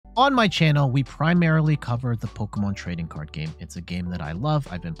On my channel, we primarily cover the Pokemon trading card game. It's a game that I love.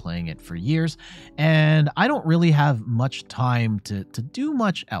 I've been playing it for years, and I don't really have much time to do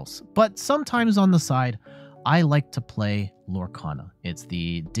much else. But sometimes on the side, I like to play Lorcana. It's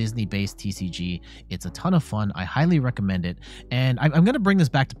the Disney-based TCG. It's a ton of fun. I highly recommend it. And I'm going to bring this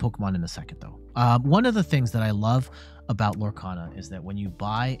back to Pokemon in a second, though. One of the things that I love about Lorcana is that when you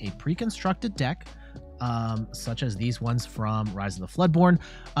buy a pre-constructed deck, such as these ones from Rise of the Floodborn,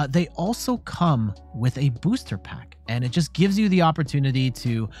 they also come with a booster pack, and it just gives you the opportunity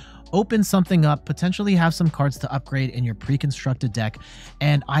to open something up, potentially have some cards to upgrade in your pre-constructed deck,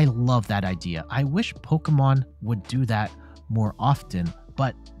 and I love that idea. I wish Pokemon would do that more often,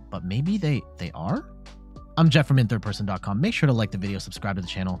 but maybe they are? I'm Jeff from inthirdperson.com. Make sure to like the video, subscribe to the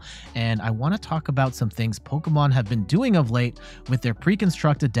channel, and I want to talk about some things Pokemon have been doing of late with their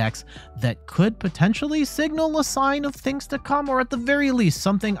pre-constructed decks that could potentially signal a sign of things to come, or at the very least,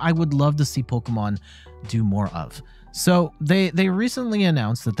 something I would love to see Pokemon do more of. So they recently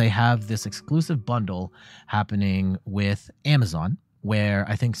announced that they have this exclusive bundle happening with Amazon, where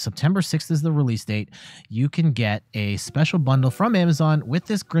I think September 6th is the release date. You can get a special bundle from Amazon with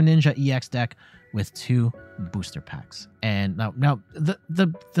this Greninja EX deck with 2 booster packs. And now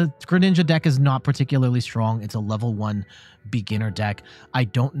the Greninja deck is not particularly strong. It's a level 1 beginner deck. I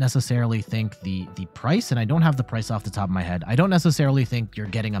don't necessarily think the price, and I don't have the price off the top of my head, I don't necessarily think you're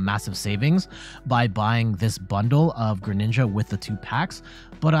getting a massive savings by buying this bundle of Greninja with the 2 packs,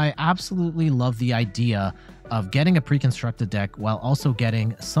 but I absolutely love the idea of getting a pre-constructed deck while also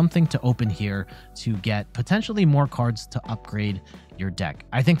getting something to open here to get potentially more cards to upgrade your deck.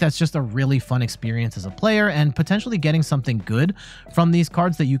 I think that's just a really fun experience as a player, and potentially getting something good from these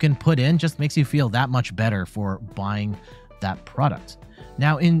cards that you can put in just makes you feel that much better for buying that product.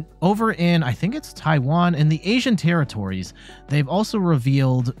 Now, over in, I think it's Taiwan, in the Asian territories, they've also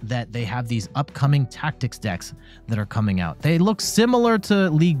revealed that they have these upcoming tactics decks that are coming out. They look similar to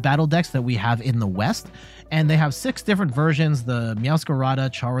League Battle decks that we have in the West, and they have 6 different versions: the Meowscarada,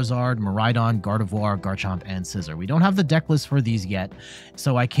 Charizard, Miraidon, Gardevoir, Garchomp, and Scizor. We don't have the deck list for these yet,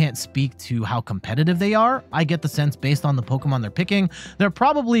 so I can't speak to how competitive they are. I get the sense, based on the Pokemon they're picking, they're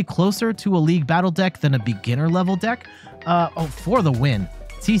probably closer to a League Battle deck than a beginner level deck. Oh, for the win.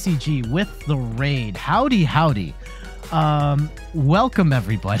 TCG with the raid. Howdy, howdy. Welcome,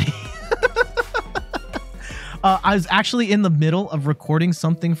 everybody. I was actually in the middle of recording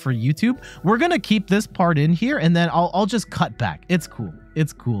something for YouTube. We're going to keep this part in here, and then I'll just cut back. It's cool.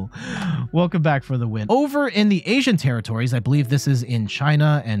 It's cool. Welcome back for the win. Over in the Asian territories, I believe this is in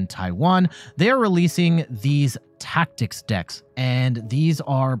China and Taiwan, they're releasing these tactics decks, and these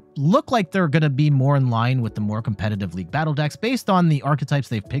look like they're going to be more in line with the more competitive League Battle decks based on the archetypes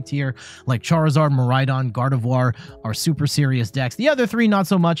they've picked here, like Charizard, Miraidon, Gardevoir are super serious decks. The other 3 not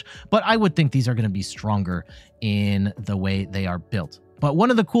so much, but I would think these are going to be stronger in the way they are built. But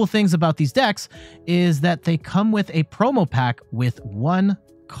one of the cool things about these decks is that they come with a promo pack with 1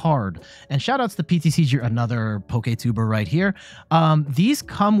 card. And shout outs to PTCG, another PokeTuber right here. These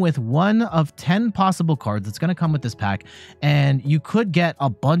come with 1 of 10 possible cards that's going to come with this pack, and you could get a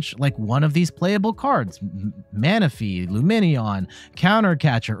bunch, like 1 of these playable cards: Manaphy, Lumineon,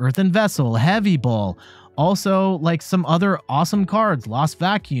 Countercatcher, Earthen Vessel, Heavy Ball. Also, like some other awesome cards: Lost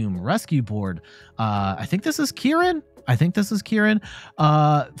Vacuum, Rescue Board. I think this is Kieran.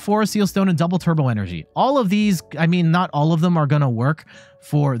 Forest Seal Stone, and Double Turbo Energy. All of these, I mean, not all of them are going to work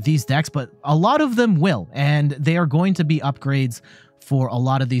for these decks, but a lot of them will, and they are going to be upgrades for a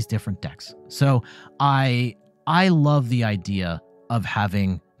lot of these different decks. So I love the idea of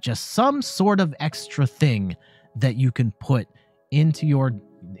having just some sort of extra thing that you can put into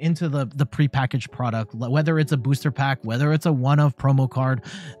the prepackaged product, whether it's a booster pack, whether it's a one-of promo card,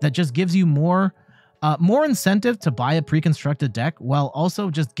 that just gives you more incentive to buy a pre-constructed deck, while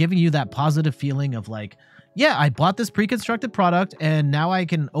also just giving you that positive feeling of like, yeah, I bought this pre-constructed product, and now I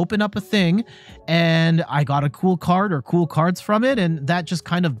can open up a thing, and I got a cool card or cool cards from it, and that just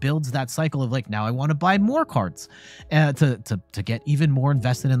kind of builds that cycle of like, now I want to buy more cards to get even more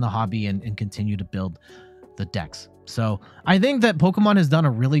invested in the hobby and continue to build the decks. So I think that Pokemon has done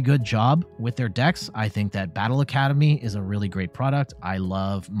a really good job with their decks. I think that Battle Academy is a really great product. I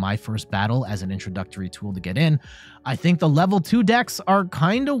love My First Battle as an introductory tool to get in. I think the level 2 decks are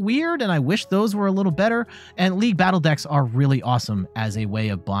kind of weird, and I wish those were a little better. And League Battle decks are really awesome as a way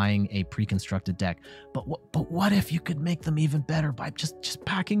of buying a pre-constructed deck. But what if you could make them even better by just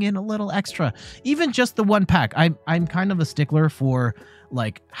packing in a little extra? Even just the 1 pack. I'm kind of a stickler for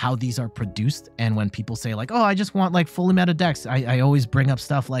like how these are produced, and when people say like, oh, I just want like fully meta decks, I always bring up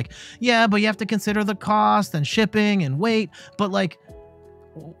stuff like, yeah, but you have to consider the cost and shipping and weight. But like,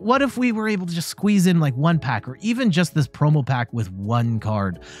 what if we were able to just squeeze in like one pack or even just this promo pack with one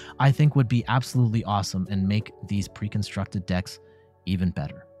card? I think would be absolutely awesome and make these pre-constructed decks even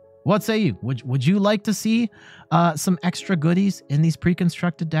better. What say you? Would you like to see some extra goodies in these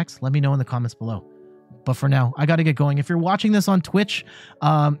pre-constructed decks? Let me know in the comments below. But for now, I got to get going. If you're watching this on Twitch,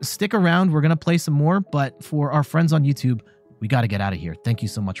 stick around. We're going to play some more. But for our friends on YouTube, we got to get out of here. Thank you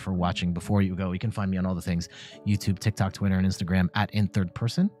so much for watching. Before you go, you can find me on all the things: YouTube, TikTok, Twitter, and Instagram at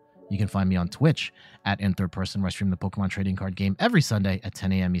 @InThirdPerson. You can find me on Twitch at @InThirdPerson, where I stream the Pokemon trading card game every Sunday at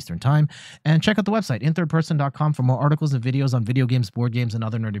 10 a.m. Eastern Time. And check out the website, inthirdperson.com, for more articles and videos on video games, board games, and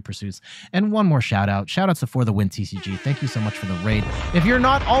other nerdy pursuits. And one more shout out. Shout outs to For the Win TCG. Thank you so much for the raid. If you're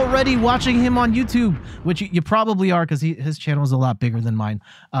not already watching him on YouTube, which you probably are because his channel is a lot bigger than mine,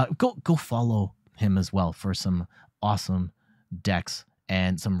 go follow him as well for some awesome decks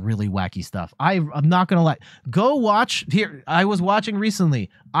and some really wacky stuff. I'm not gonna lie. Go watch here. I was watching recently.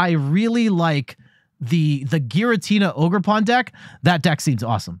 I really like the Giratina Ogerpon deck. That deck seems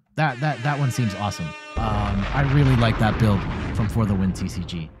awesome. That one seems awesome. I really like that build from For the Win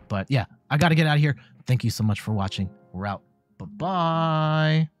TCG. But yeah, I gotta get out of here. Thank you so much for watching. We're out.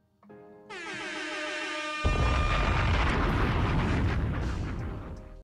 Bye-bye.